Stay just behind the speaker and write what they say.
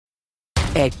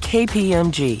At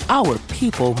KPMG, our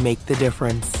people make the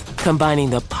difference. Combining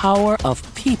the power of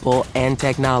people and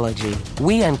technology,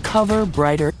 we uncover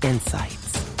brighter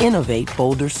insights, innovate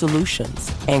bolder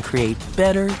solutions, and create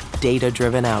better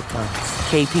data-driven outcomes.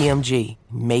 KPMG,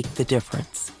 make the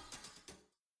difference.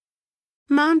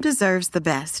 Mom deserves the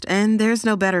best, and there's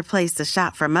no better place to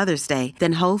shop for Mother's Day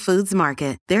than Whole Foods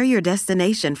Market. They're your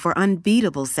destination for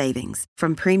unbeatable savings,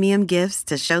 from premium gifts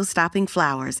to show-stopping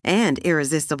flowers and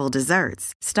irresistible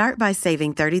desserts. Start by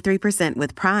saving 33%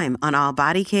 with Prime on all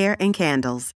body care and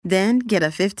candles. Then get a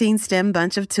 15-stem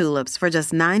bunch of tulips for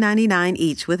just $9.99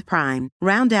 each with Prime.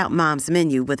 Round out Mom's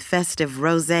menu with festive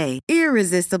rosé,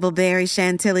 irresistible berry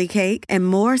chantilly cake, and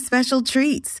more special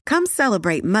treats. Come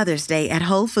celebrate Mother's Day at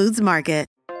Whole Foods Market.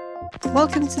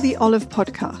 Welcome to the Olive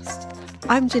Podcast.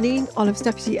 I'm Janine, Olive's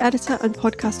deputy editor and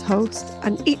podcast host,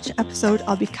 and each episode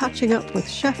I'll be catching up with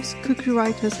chefs, cookery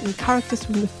writers and characters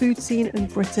from the food scene in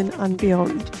Britain and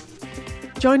beyond.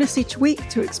 Join us each week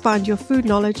to expand your food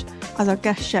knowledge as our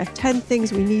guests share 10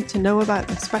 things we need to know about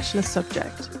their specialist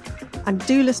subject. And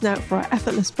do listen out for our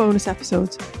effortless bonus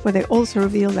episodes where they also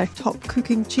reveal their top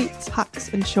cooking cheats,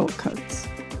 hacks and shortcuts.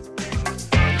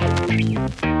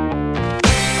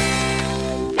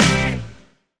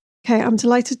 Okay, I'm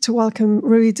delighted to welcome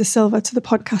RUI Da Silva to the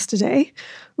podcast today.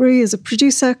 RUI is a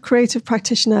producer, creative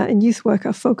practitioner and youth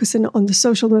worker focusing on the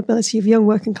social mobility of young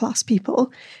working class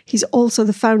people. He's also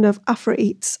the founder of Afro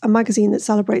Eats, a magazine that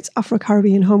celebrates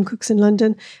Afro-Caribbean home cooks in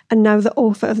London, and now the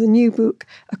author of the new book,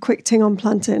 A Quick Ting on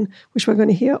Plantain, which we're going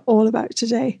to hear all about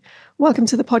today. Welcome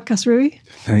to the podcast, RUI.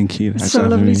 Thank you. It's so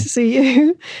lovely to see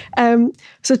you.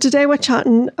 So today we're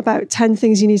chatting about 10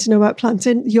 things you need to know about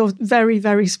plantain, your very,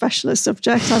 very specialist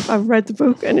subject. I've read the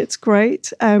book and it's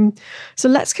great. So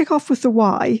let's kick off with the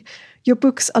why. Your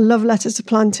book's a love letter to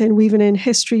plantain, weaving in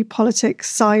history, politics,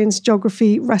 science,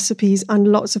 geography, recipes, and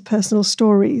lots of personal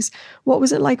stories. What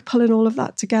was it like pulling all of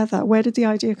that together? Where did the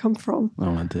idea come from?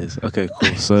 Oh my days. Okay,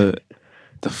 cool. So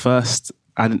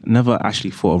I never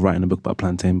actually thought of writing a book about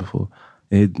plantain before.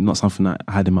 It's not something that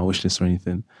I had in my wish list or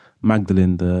anything.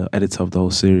 Magdalene, the editor of the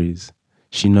whole series,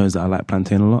 she knows that I like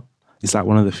plantain a lot. It's like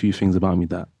one of the few things about me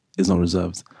that is not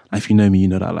reserved. If you know me, you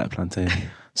know that I like plantain.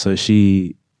 So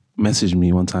she messaged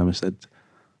me one time and said, "Do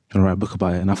you want to write a book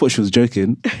about it?" And I thought she was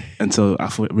joking until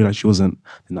I realised she wasn't.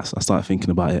 And I started thinking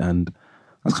about it, and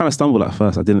I was kind of stumbled at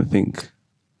first. I didn't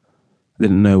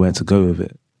know where to go with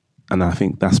it. And I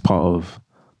think that's part of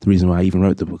the reason why I even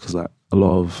wrote the book, is like a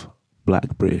lot of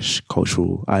Black British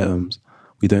cultural items,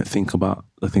 we don't think about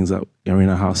the things that are in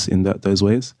our house in those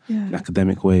ways, in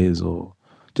academic ways, or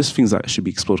just things that should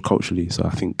be explored culturally. So I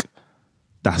think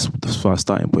that's the first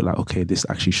starting point, like, okay, this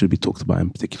actually should be talked about in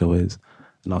particular ways,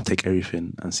 and I'll take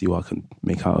everything and see what I can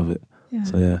make out of it. Yeah.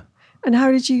 So yeah. And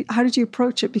how did you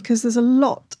approach it? Because there's a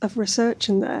lot of research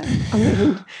in there. I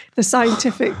mean, the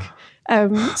scientific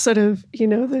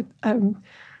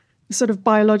sort of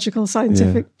biological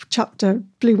scientific chapter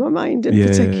blew my mind in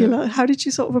particular. How did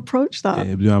you sort of approach that?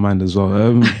 Yeah, it blew my mind as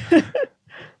well.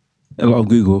 A lot of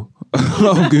Google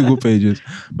pages.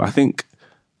 But I think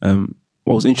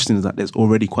what was interesting is that there's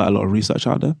already quite a lot of research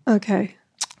out there. Okay.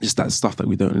 Just that stuff that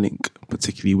we don't link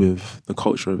particularly with the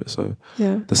culture of it. So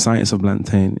the science of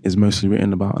plantain is mostly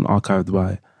written about and archived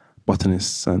by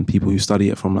botanists and people who study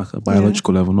it from like a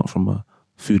biological level, not from a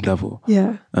food level.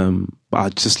 Yeah. But I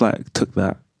just like took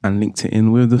that and linked it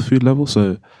in with the food level.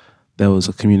 So there was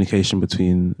a communication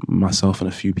between myself and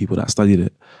a few people that studied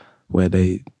it, where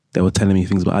they were telling me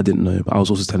things that I didn't know, but I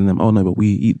was also telling them, oh no, but we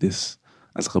eat this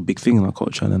as like a big thing in our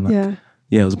culture. And then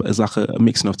it was like a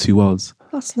mixing of two worlds.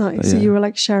 That's nice. But, so you were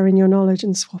like sharing your knowledge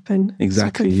and swapping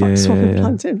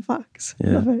plantain facts.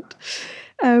 Yeah. Love it.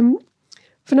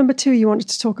 For number 2, you wanted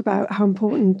to talk about how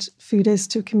important food is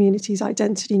to a community's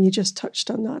identity, and you just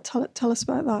touched on that. Tell us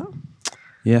about that.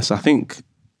 Yes, I think,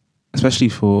 especially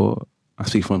I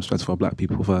speak from perspective for Black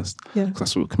people first, because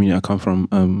that's what community I come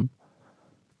from.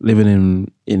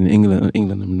 Living in England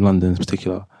and London in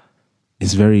particular,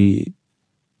 it's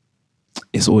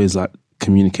always like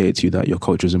communicated to you that your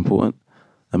culture is important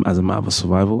as a matter of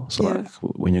survival. So like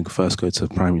when you first go to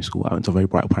primary school, I went to a very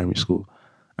bright primary school,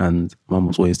 and Mum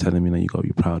was always telling me that you got to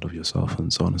be proud of yourself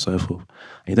and so on and so forth.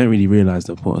 And you don't really realise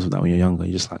the importance of that when you're younger.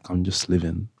 You're just like, I'm just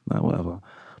living, like whatever.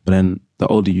 But then the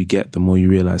older you get, the more you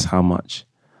realise how much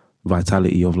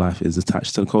vitality of life is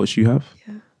attached to the culture you have.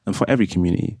 Yeah. And for every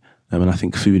community. And I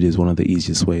think food is one of the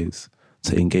easiest ways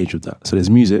to engage with that. So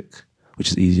there's music, which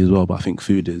is easy as well, but I think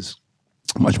food is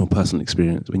a much more personal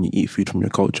experience. When you eat food from your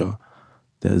culture,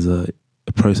 there's a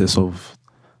process of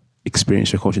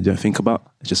experience your culture you don't think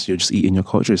about. You're just eating your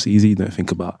culture. It's easy. You don't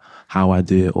think about how I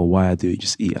do it or why I do it. You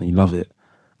just eat and you love it.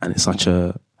 and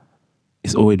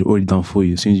it's already done for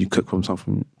you. As soon as you cook from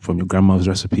something from your grandmother's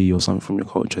recipe or something from your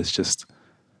culture, it's just,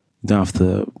 you don't have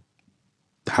to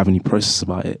have any process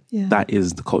about it. Yeah. That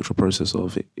is the cultural process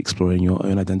of exploring your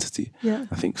own identity. Yeah.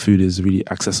 I think food is really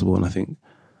accessible, and I think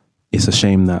it's a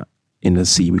shame that in the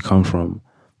city we come from,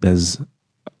 it's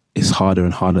harder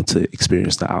and harder to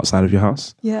experience that outside of your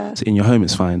house. Yeah. So in your home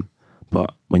it's fine,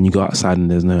 but when you go outside and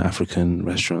there's no African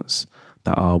restaurants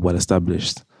that are well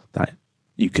established, that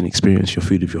you can experience your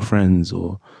food with your friends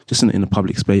or just in a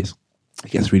public space,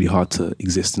 it gets really hard to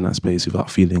exist in that space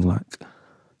without feeling like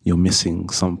you're missing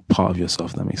some part of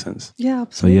yourself, if that makes sense. Yeah,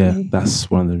 absolutely. So yeah, that's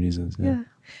one of the reasons. Yeah.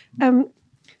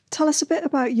 Tell us a bit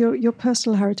about your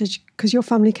personal heritage, because your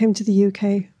family came to the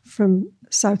UK from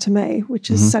Sao Tome, which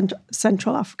is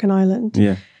Central African island.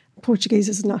 Yeah. Portuguese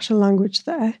is a national language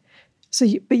there. So,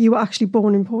 but you were actually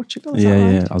born in Portugal, is that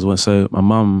Yeah. right? So my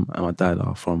mum and my dad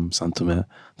are from Sao Tome,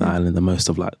 the island, and most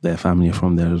of like their family are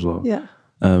from there as well. Yeah.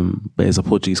 But it's a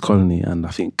Portuguese colony, and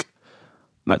I think,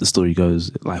 like the story goes,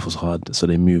 life was hard, so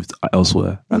they moved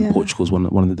elsewhere, and Portugal was one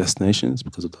of the destinations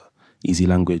because of the easy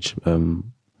language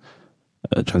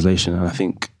translation. And I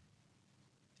think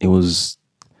it was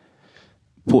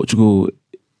Portugal.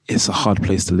 It's a hard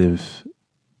place to live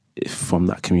from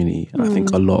that community, and I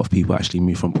think a lot of people actually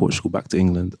moved from Portugal back to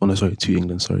England. To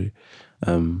England. So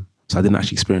I didn't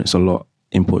actually experience a lot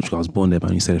in Portugal. I was born there, but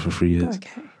I only stayed there for 3 years.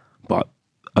 Okay. But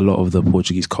a lot of the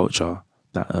Portuguese culture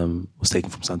that was taken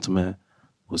from Sao Tome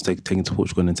was taken to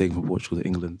Portugal and then taken from Portugal to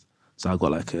England. So I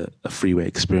got like a freeway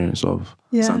experience of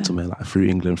Sao Tome, like through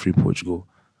England, through Portugal.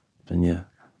 And yeah.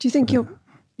 Do you think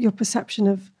your perception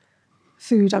of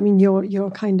food, I mean,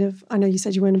 you're kind of, I know you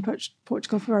said you weren't in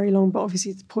Portugal for very long, but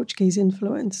obviously it's Portuguese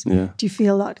influence. Yeah. Do you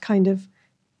feel that kind of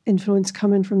influence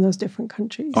coming from those different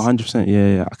countries? 100%,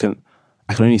 yeah. I can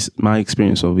only, my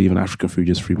experience of even African food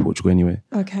is through Portugal anyway.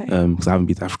 Okay. Because I haven't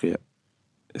been to Africa yet,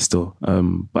 still.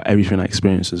 But everything I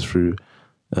experience is through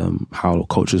how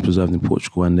culture is preserved in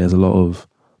Portugal, and there's a lot of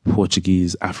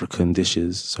Portuguese African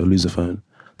dishes, so lusophone,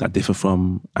 that differ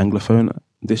from Anglophone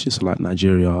dishes, so like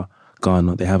Nigeria,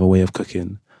 Ghana. They have a way of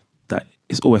cooking that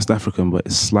is all West African, but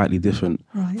it's slightly different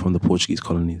from the Portuguese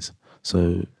colonies.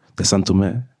 So there's São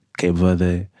Tomé, Cape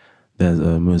Verde, there's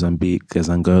Mozambique, there's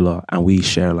Angola, and we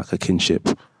share like a kinship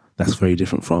that's very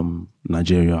different from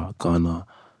Nigeria, Ghana,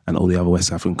 and all the other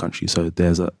West African countries. So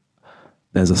there's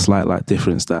a slight like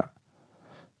difference that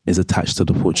is attached to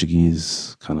the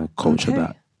Portuguese kind of culture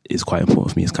that is quite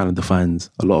important for me. It kind of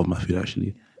defines a lot of my food,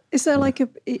 actually. Is there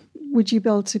would you be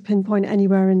able to pinpoint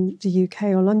anywhere in the UK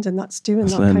or London that's doing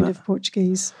that kind of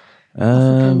Portuguese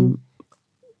African?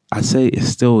 I'd say it's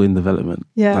still in development.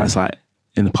 Yeah. Like, it's like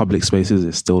in the public spaces,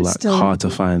 it's still hard to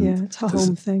find. Yeah, it's a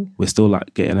home thing. We're still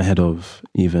like getting ahead of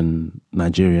even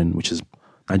Nigerian, which is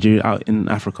Nigeria out in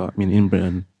Africa. I mean, in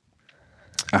Britain,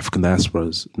 African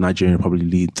diasporas, Nigerian probably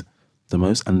lead the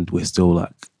most, and we're still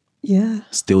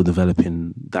still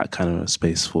developing that kind of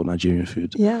space for Nigerian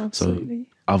food. Yeah, absolutely. So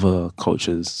other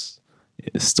cultures,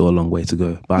 it's still a long way to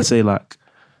go. But I say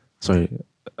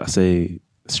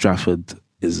Stratford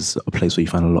is a place where you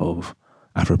find a lot of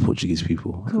Afro-Portuguese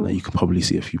people. Cool. And you can probably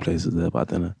see a few places there, but I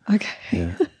don't know. Okay.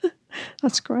 Yeah.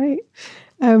 That's great.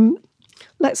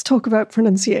 Let's talk about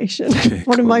pronunciation. Okay,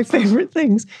 One of my favourite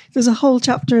things. There's a whole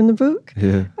chapter in the book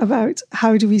about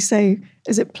how do we say,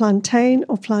 is it plantain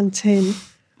or plantain?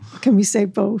 Can we say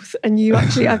both? And you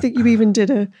actually, I think you even did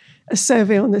a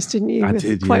survey on this, didn't you? I with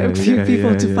did, quite a few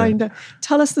people to yeah. find out.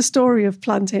 Tell us the story of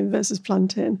plantain versus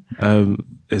plantain.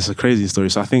 It's a crazy story.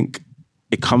 So I think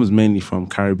it comes mainly from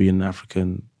Caribbean and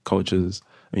African cultures,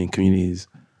 communities,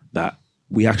 that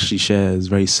we actually share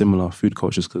very similar food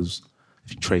cultures, because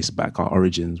if you trace back our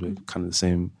origins, we're kind of the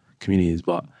same communities.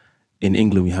 But in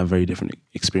England, we have very different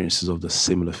experiences of the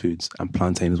similar foods, and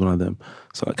plantain is one of them.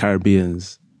 So like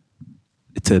Caribbeans,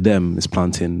 to them, it's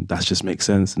plantain. That just makes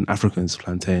sense. And Africans,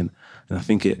 plantain. And I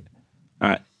think it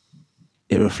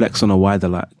reflects on a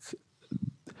wider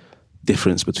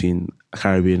difference between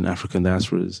Caribbean and African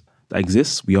diasporas that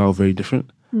exists. We are very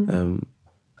different. And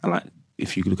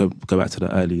if you go back to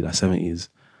the early 70s,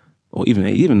 or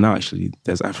even now, actually,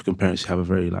 there's African parents who have a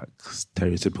very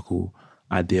stereotypical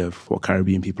idea of what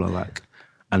Caribbean people are like,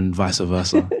 and vice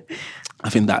versa. I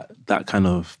think that kind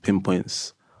of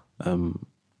pinpoints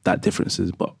that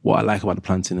differences. But what I like about the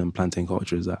plantain and plantain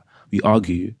culture is that we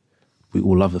argue, we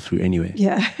all love the fruit anyway.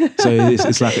 Yeah. So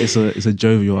it's a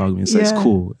jovial argument. So it's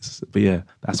cool. But yeah,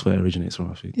 that's where it originates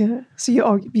from, I think. Yeah. So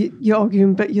you're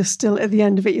arguing, but you're still, at the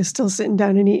end of it, you're still sitting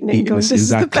down and eating it and going, this is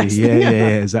the best thing ever.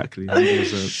 Yeah, exactly. I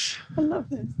love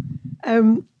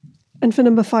this. And for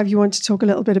number 5, you want to talk a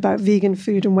little bit about vegan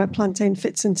food and where plantain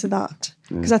fits into that.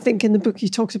 Because I think in the book you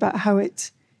talked about how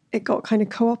it got kind of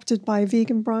co-opted by a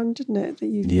vegan brand, didn't it? That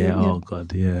you oh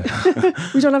God, yeah.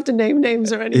 We don't have to name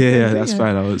names or anything. Yeah, that's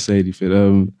fine. I won't say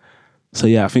anything. So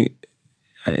yeah, I think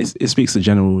it speaks to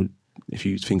general, if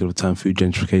you think of the term food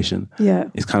gentrification,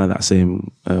 it's kind of that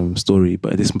same story.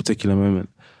 But at this particular moment,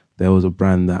 there was a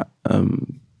brand that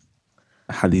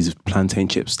had these plantain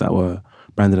chips that were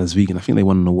branded as vegan. I think they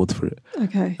won an award for it.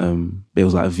 Okay. It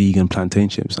was like vegan plantain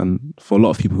chips. And for a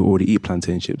lot of people who already eat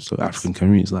plantain chips, so African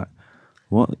communities, like,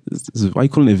 what? Why are you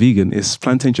calling it vegan? It's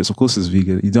plantain chips. Of course it's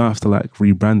vegan. You don't have to like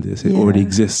rebrand this. It already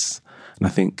exists. And I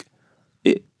think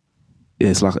it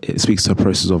speaks to a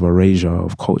process of erasure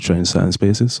of culture in certain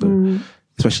spaces. So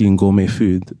especially in gourmet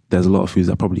food, there's a lot of foods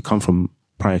that probably come from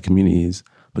prior communities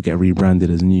but get rebranded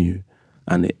as new.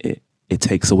 And it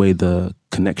takes away the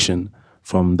connection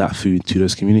from that food to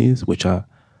those communities, which as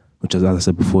I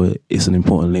said before, is an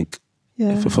important link.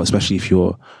 For especially if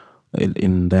you're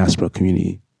in diaspora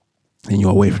community and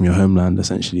you're away from your homeland,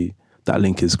 essentially, that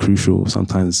link is crucial.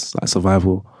 Sometimes like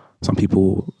survival, some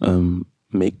people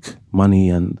make money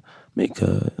and make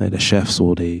they're chefs,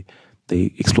 or they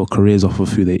explore careers off of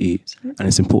food they eat. Absolutely. And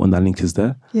it's important that link is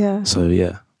there. Yeah. So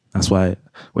yeah, that's why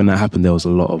when that happened, there was a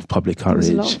lot of public outrage.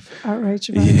 There was a lot of outrage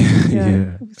about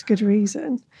it. With good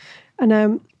reason.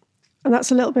 And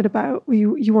that's a little bit about,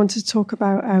 you wanted to talk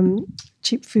about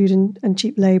cheap food and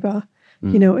cheap labour.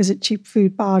 You know, is it cheap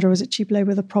food bad, or is it cheap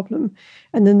labour the problem?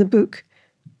 And then the book,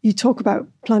 you talk about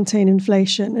plantain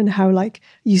inflation and how, like,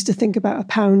 you used to think about a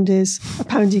pound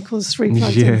equals 3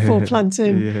 plantain, 4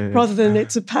 plantain, rather than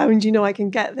it's a pound, you know, I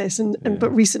can get this. But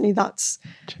recently that's,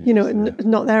 you know,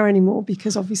 not there anymore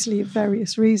because obviously of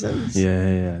various reasons.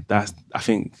 Yeah. I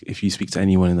think if you speak to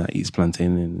anyone that eats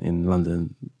plantain in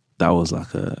London,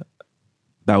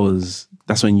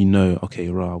 that's when you know, okay,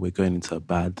 we're going into a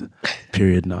bad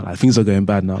period now. Like, things are going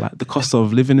bad now. Like, the cost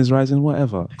of living is rising,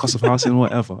 whatever. Cost of housing,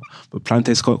 whatever. But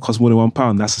plantains cost more than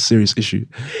 £1. That's a serious issue.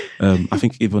 I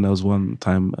think even there was one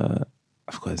time,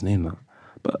 I forgot his name now,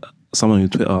 but someone on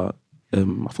Twitter, I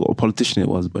forgot what politician it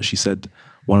was, but she said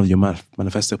one of your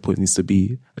manifesto points needs to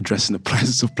be addressing the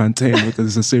prices of plantain because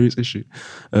it's a serious issue.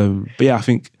 But yeah, I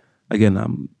think, again,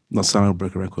 I'm not sounding a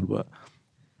broken record, but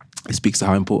it speaks to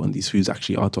how important these foods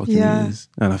actually are to our communities.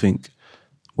 And I think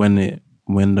when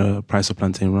the price of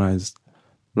plantain rose,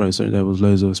 there was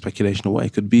loads of speculation of what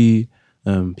it could be.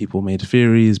 People made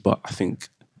theories, but I think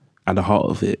at the heart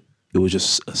of it, it was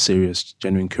just a serious,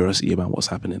 genuine curiosity about what's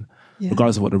happening,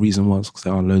 regardless of what the reason was, because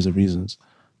there are loads of reasons.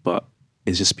 But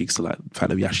it just speaks to, like, the fact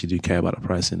that we actually do care about the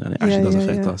pricing, and it actually does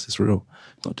affect us. It's real.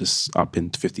 It's not just up in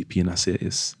 50p and that's it.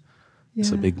 It's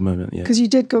a big moment, Because you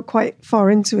did go quite far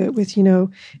into it with, you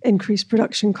know, increased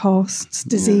production costs,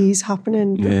 disease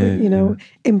happening,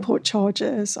 import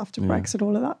charges after Brexit,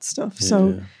 all of that stuff.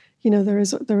 So, you know, there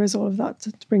is all of that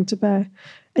to bring to bear.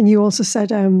 And you also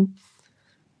said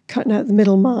cutting out the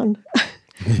middleman.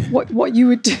 what you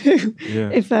would do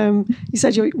if you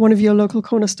said one of your local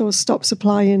corner stores stopped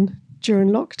supplying during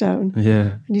lockdown.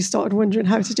 Yeah. And you started wondering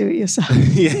how to do it yourself.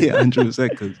 100%.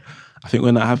 Because I think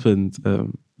when that happened,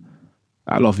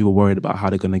 a lot of people worried about how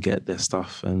they're going to get their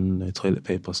stuff and toilet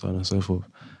paper, so on and so forth.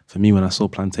 For me, when I saw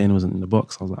plantain wasn't in the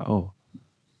box, I was like, oh,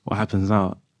 what happens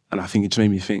now? And I think it just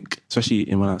made me think, especially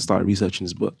when I started researching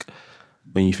this book,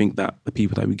 when you think that the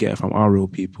people that we get from are real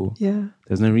people,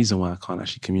 there's no reason why I can't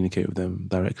actually communicate with them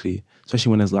directly. Especially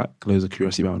when there's like loads of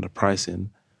curiosity about the pricing,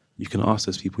 you can ask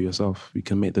those people yourself. We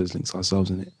can make those links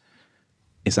ourselves in it.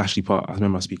 It's actually part, I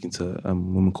remember speaking to a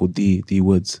woman called Dee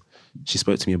Woods. She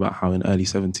spoke to me about how in the early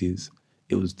 70s,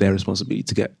 it was their responsibility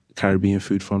to get Caribbean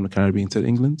food from the Caribbean to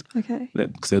England. Okay.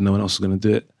 Because no one else was going to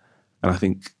do it. And I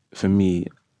think for me,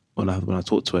 when I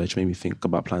talked to her, it made me think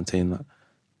about plantain. Like,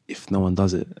 if no one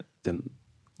does it, then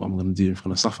what am I going to do? I'm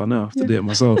going to suffer now. I have to do it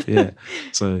myself.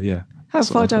 So, yeah. How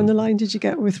far down the line did you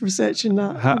get with researching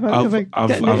that? I've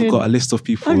got a list of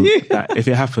people that if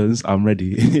it happens, I'm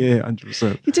ready.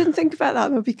 100%. You didn't think about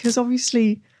that though, because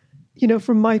obviously, you know,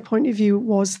 from my point of view,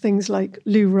 was things like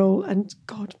loo roll and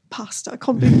pasta. I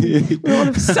can't believe we're all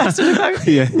obsessed about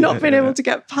not being able to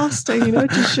get pasta. You know,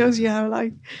 it just shows you how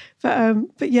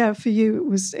But yeah, for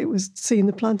you, it was seeing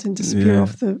the plantain disappear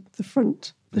off the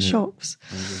front, the shops.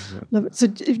 Love it. So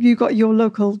have you got your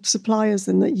local suppliers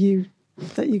then that you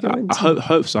go into? I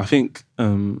hope so. I think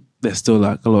there's still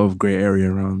like a lot of grey area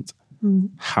around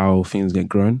how things get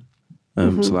grown. So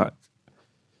like,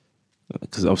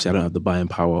 because obviously I don't have the buying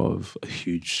power of a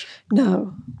huge,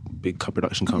 big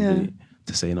production company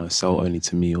to say, sell only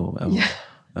to me or whatever.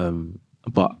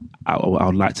 But I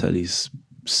would like to at least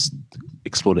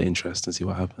explore the interest and see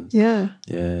what happens. Yeah,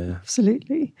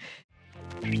 absolutely.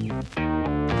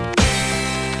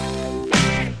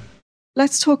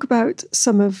 Let's talk about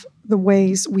some of the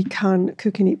ways we can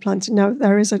cook and eat plantain. Now,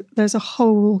 there's a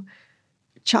whole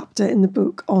chapter in the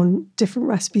book on different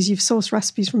recipes. You've sourced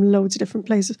recipes from loads of different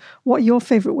places. What are your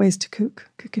favourite ways to cook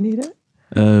and eat it?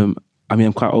 I mean,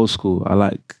 I'm quite old school. I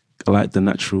like the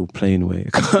natural plain way.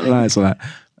 I can't lie. So like,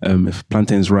 if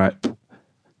plantain's ripe,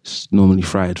 it's normally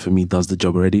fried for me does the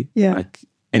job already. Yeah. Like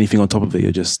anything on top of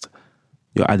it,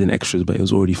 you're adding extras, but it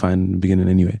was already fine in the beginning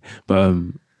anyway. But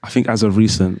I think as of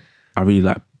recent, I really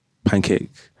like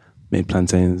pancake made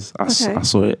plantains. I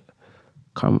saw it.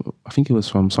 I think it was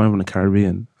from somewhere from the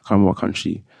Caribbean. I can't remember what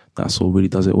country that I saw really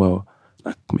does it well.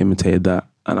 I imitated that,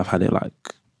 and I've had it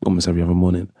like almost every other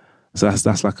morning. So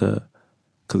that's like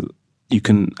because you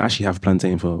can actually have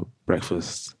plantain for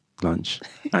breakfast, lunch,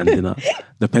 and dinner,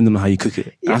 depending on how you cook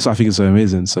it. Yeah. That's why I think it's so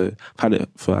amazing. So I've had it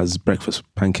as breakfast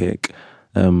pancake.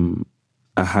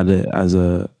 I had it as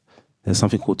there's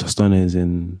something called tostones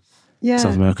in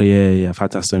South America. Yeah. I've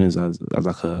had tostones as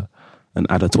like an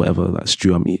adder to whatever like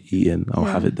stew I'm eating. I'll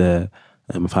have it there.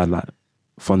 I've had like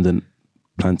fondant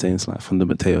plantains, like fondant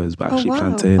potatoes, but actually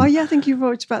plantain. Oh yeah, I think you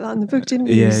wrote about that in the book, didn't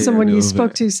you? Yeah, someone you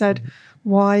spoke to said,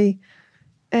 why,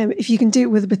 if you can do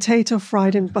it with a potato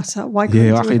fried in butter, why can't you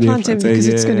do it with plantain? Because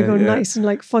it's going to go nice and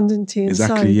like fondanty inside.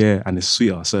 Exactly, yeah, and it's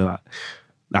sweeter. So like,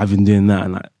 I've been doing that,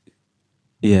 and like,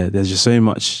 yeah, there's just so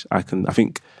much I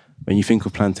think when you think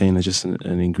of plantain as just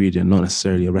an ingredient, not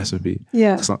necessarily a recipe.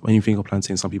 Yeah. It's like when you think of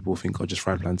plantain, some people think, just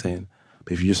fried plantain.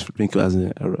 But if you just think of it as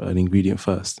an ingredient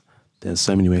first, there's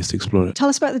so many ways to explore it. Tell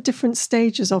us about the different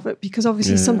stages of it, because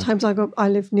obviously sometimes I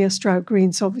live near Stroud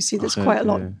Green, so obviously there's quite a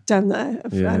lot down there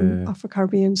of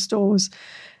Afro-Caribbean stores.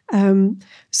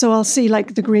 So I'll see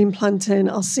like the green plantain,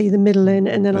 I'll see the middling,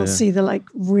 and then I'll see the like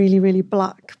really, really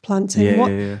black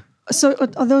plantain. So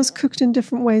are those cooked in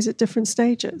different ways at different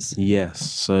stages? Yes.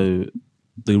 So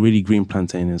the really green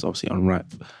plantain is obviously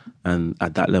unripe, and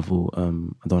at that level, I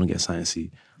don't want to get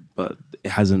sciencey, but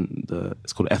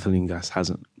it's called ethylene gas,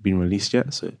 hasn't been released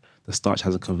yet, so the starch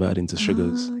hasn't converted into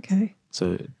sugars. Okay.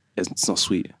 So it's not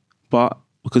sweet, but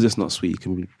because it's not sweet, it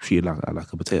can be treated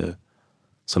like a potato.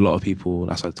 So a lot of people,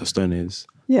 that's why tostones,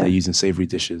 they're using savoury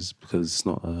dishes because it's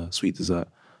not a sweet dessert.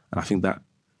 And I think that,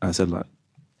 I said, like,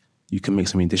 you can make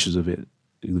so many dishes of it.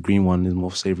 The green one is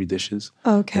more savoury dishes.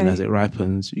 Okay. And as it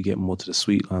ripens, you get more to the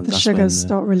sweet. And the sugars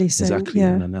start releasing. Exactly.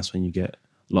 Yeah. And then that's when you get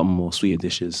a lot more sweeter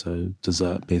dishes, so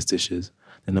dessert-based dishes.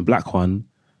 Then the black one,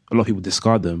 a lot of people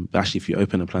discard them, but actually if you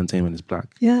open a plantain when it's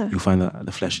black, you'll find that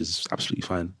the flesh is absolutely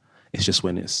fine. It's just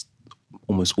when it's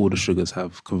almost all the sugars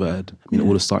have converted,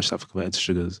 all the starch have converted to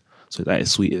sugars, so that is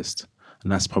sweetest.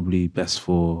 And that's probably best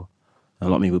for, a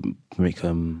lot of people make, I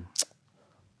don't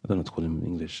know what to call them in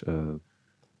English,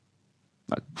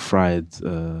 like fried,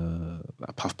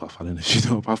 like puff. I don't know if you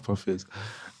know what puff is.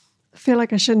 I feel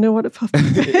like I should know what a puff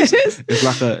is.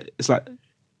 It's like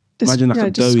imagine like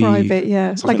a doughy, describe it,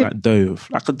 yeah. Like a dough,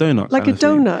 like a donut. Like a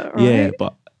donut, right? Yeah,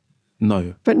 but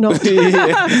no. But not.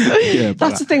 Yeah,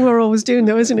 that's the thing we're always doing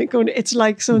though, isn't it? Going, it's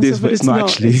like so and so, but it's not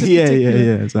actually. Yeah,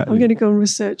 exactly. I'm going to go and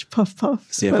research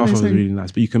puffs. Yeah, puff is really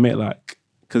nice. But you can make like,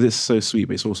 because it's so sweet,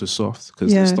 but it's also soft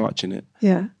because there's starch in it.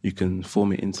 Yeah. You can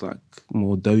form it into like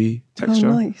more doughy texture.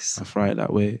 Oh, nice. And fry it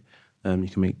that way. You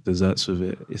can make desserts with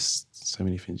it. It's so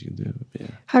many things you can do. Yeah.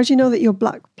 How do you know that your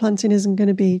black plantain isn't going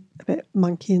to be a bit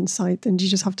manky inside? Then do you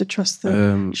just have to trust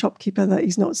the shopkeeper that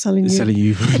he's not selling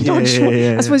you?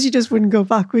 Yeah. I suppose you just wouldn't go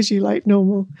back, would you? Like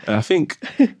normal. I think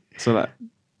so. Like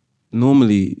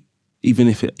normally, even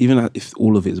if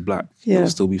all of it is black, it'll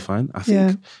still be fine. I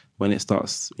think when you start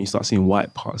seeing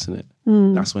white parts in it,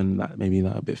 that's when that maybe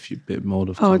that a bit mold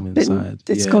have come inside.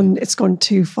 It's gone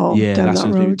too far. Yeah, down that's that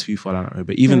when road. maybe too far down that road.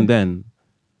 But even then,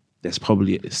 it's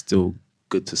still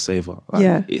good to savor.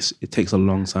 Like, it takes a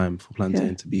long time for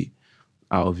plantain to be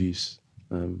out of use.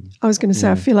 I was going to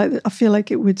say, I feel like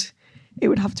it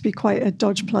would have to be quite a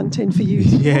dodge plantain for you.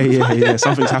 Yeah.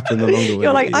 Something's happened along the way.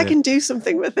 You're like, I can do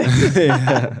something with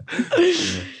it.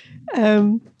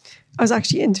 I was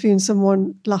actually interviewing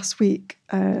someone last week,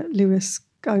 Luis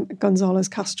Gonzalez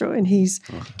Castro, and he's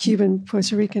Cuban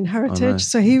Puerto Rican heritage. Oh, nice.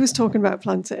 So he was talking about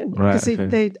plantain because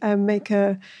they make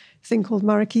a thing called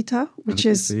mariquita, which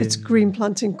is it's green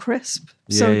plantain crisp.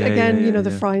 So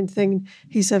the frying thing,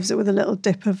 he serves it with a little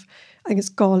dip of, I think it's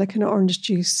garlic and orange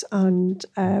juice and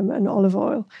olive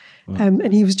oil.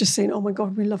 And he was just saying, oh my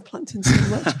God, we love plantain so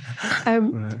much.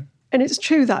 And it's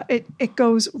true that it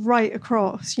goes right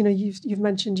across. You know, you've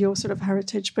mentioned your sort of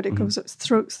heritage, but it goes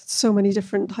through so many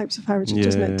different types of heritage,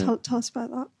 doesn't it? Tell us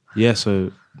about that. Yeah,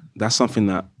 so that's something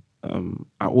that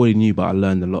I already knew, but I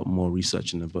learned a lot more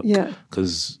researching the book. Yeah.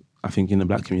 Because I think in the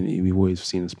black community, we've always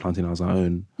seen this plantain as our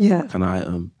own kind of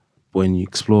item. But when you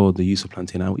explore the use of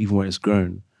plantain, even where it's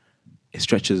grown, it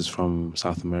stretches from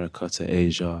South America to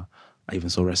Asia. I even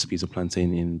saw recipes of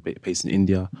plantain based in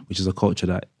India, which is a culture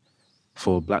that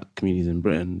for black communities in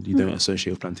Britain, you don't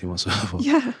associate with plantain whatsoever.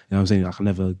 Yeah. You know what I'm saying? Like, I've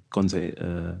never gone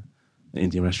to an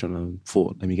Indian restaurant and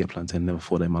thought, let me get plantain. Never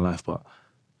thought that in my life. But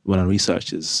when I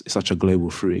researched, it's such a global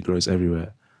fruit. It grows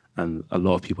everywhere. And a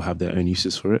lot of people have their own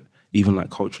uses for it. Even like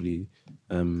culturally,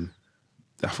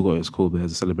 I forgot what it's called, but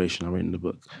there's a celebration I wrote in the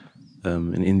book.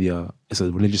 In India, it's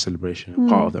a religious celebration.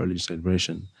 Part of that religious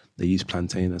celebration, they use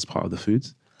plantain as part of the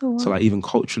foods. Oh, wow. So like even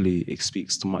culturally, it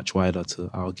speaks to much wider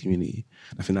to our community.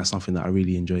 I think that's something that I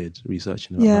really enjoyed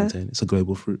researching about plantain. It's a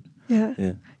global fruit. Yeah.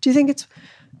 Do you think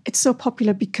it's so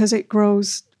popular because it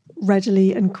grows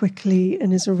readily and quickly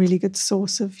and is a really good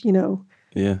source of,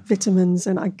 vitamins?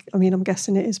 And I mean, I'm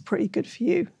guessing it is pretty good for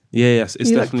you. Yes, it's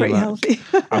you definitely look pretty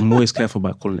healthy. I'm always careful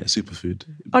about calling it a superfood.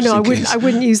 Oh no, I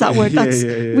wouldn't use that word.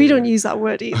 We don't use that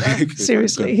word either.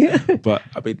 Seriously. But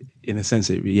I mean, in a sense,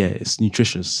 it's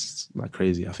nutritious like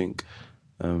crazy. I think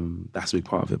that's a big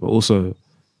part of it. But also,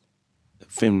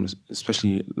 films,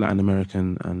 especially Latin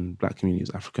American and black communities,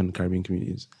 African, Caribbean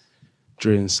communities,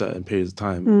 during certain periods of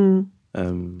time,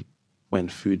 when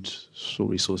food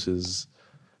resources,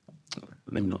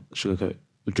 let me not sugarcoat,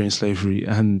 during slavery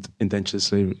and indentured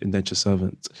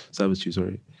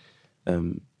servitude,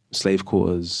 slave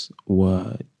quarters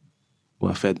were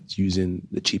fed using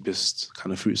the cheapest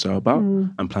kind of fruits that are about,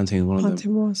 and plantain was one of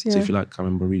them. So if you like, I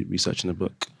remember researching a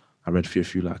book, I read through a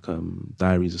few like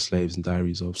diaries of slaves and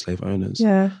diaries of slave owners,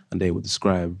 and they would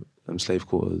describe slave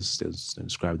quarters. They would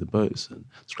describe the boats and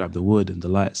describe the wood and the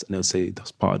lights, and they would say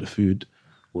that's part of the food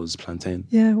was plantain.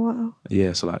 Yeah, wow.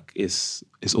 Yeah, so like it's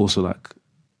also like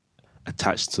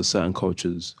attached to certain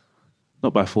cultures,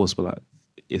 not by force, but like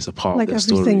it's a part like of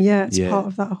their everything, story. It's part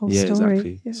of that whole story.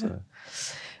 Exactly. Yeah.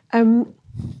 So.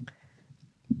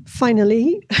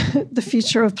 Finally, the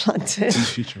future of plantain,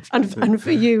 and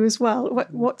for you as well.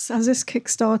 Has this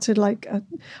kickstarted like?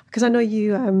 Because I know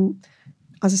you,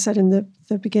 as I said in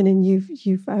the beginning,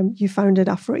 you founded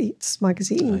Afro Eats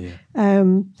magazine.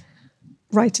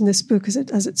 Writing this book, has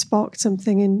it sparked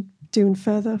something in doing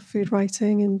further food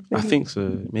writing? And I think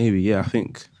so. Maybe, I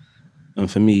think, and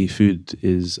for me, food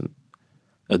is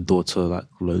a door to like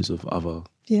loads of other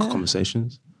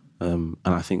conversations. And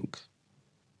I think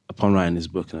upon writing this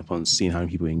book and upon seeing how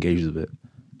many people engage with it,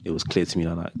 it was clear to me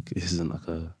that like this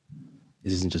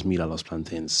isn't just me that loves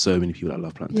plantain. There's so many people that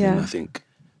love plantain. And I think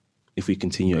if we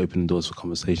continue opening doors for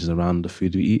conversations around the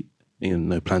food we eat,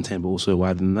 plantain, but also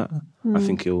wider than that, I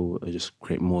think it'll just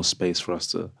create more space for us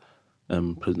to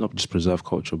not just preserve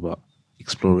culture, but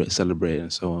explore it, celebrate it,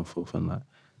 and so on and forth, and like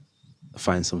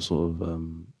find some sort of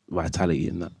vitality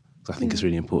in that. So I think it's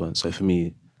really important. So for me,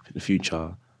 in the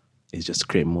future, is just to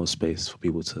create more space for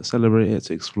people to celebrate it,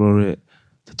 to explore it,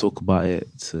 to talk about it,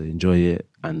 to enjoy it,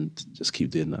 and just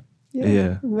keep doing that.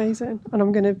 Yeah. Amazing. And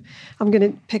I'm gonna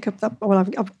pick up that. Well,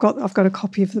 I've got a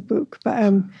copy of the book, but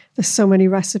there's so many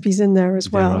recipes in there as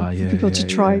well for people to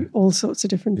try all sorts of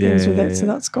different things with it. So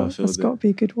that's got to be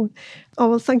a good one. Oh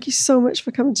well, thank you so much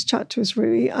for coming to chat to us,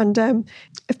 Rui. And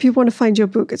if people want to find your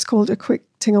book, it's called A Quick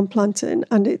Thing on Plantain,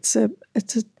 and it's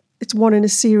one in a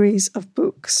series of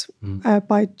books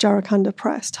by Jarakanda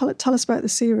Press. Tell us about the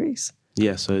series.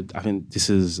 Yeah, so I think this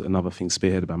is another thing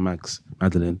spearheaded by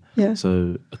Madeline. Yeah.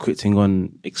 So A Quick Thing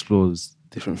On explores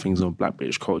different things of Black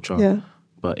British culture,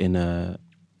 but in a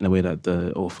way that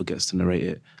the author gets to narrate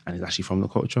it, and it's actually from the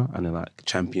culture, and it like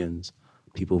champions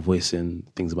people voicing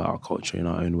things about our culture in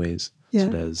our own ways. Yeah. So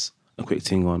there's A Quick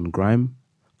Thing on Grime,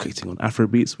 A Quick Thing on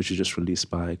Afrobeats, which is just released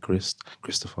by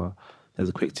Christopher. There's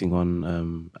A Quick Thing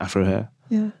on Afro Hair.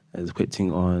 Yeah. There's A Quick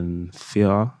Thing on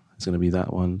Fear. It's going to be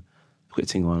that one. A Quick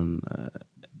Thing on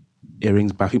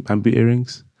earrings, bamboo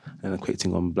earrings, and A Quick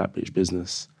Thing on Black British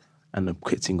business, and A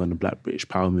Quick Thing on the Black British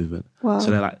power movement. Wow. So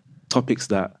they're like topics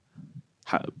that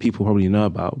people probably know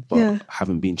about, but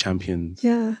haven't been championed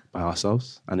by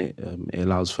ourselves, and it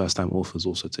allows first-time authors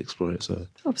also to explore it. So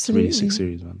absolutely, it's a really sick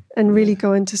series, man. And really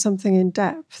go into something in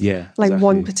depth. Yeah, like exactly.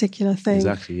 one particular thing.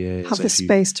 Exactly. Yeah. Have so the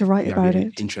space to write about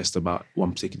it. Interest about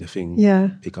one particular thing.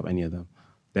 Yeah. Pick up any of them.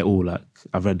 They're all like,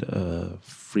 I've read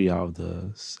 3 out of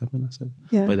the 7, I said.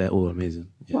 Yeah. But they're all amazing.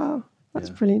 Yeah. Wow, that's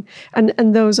brilliant.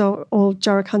 And those are all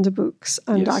Jarakanda books.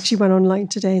 And I actually went online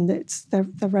today, and they're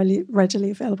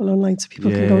readily available online, so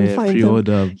people can go and find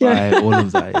pre-order, them. buy all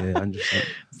of that. Yeah, 100%.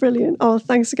 Brilliant. Oh,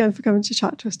 thanks again for coming to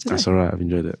chat to us today. That's all right. I've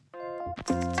enjoyed it.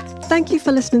 Thank you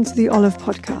for listening to the Olive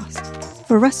Podcast.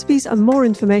 For recipes and more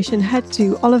information, head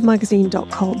to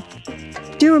olivemagazine.com.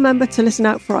 Do remember to listen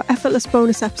out for our effortless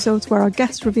bonus episodes where our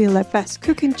guests reveal their best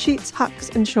cooking cheats, hacks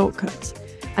and shortcuts.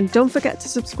 And don't forget to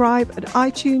subscribe at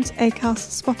iTunes,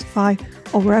 Acast, Spotify,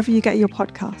 or wherever you get your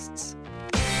podcasts.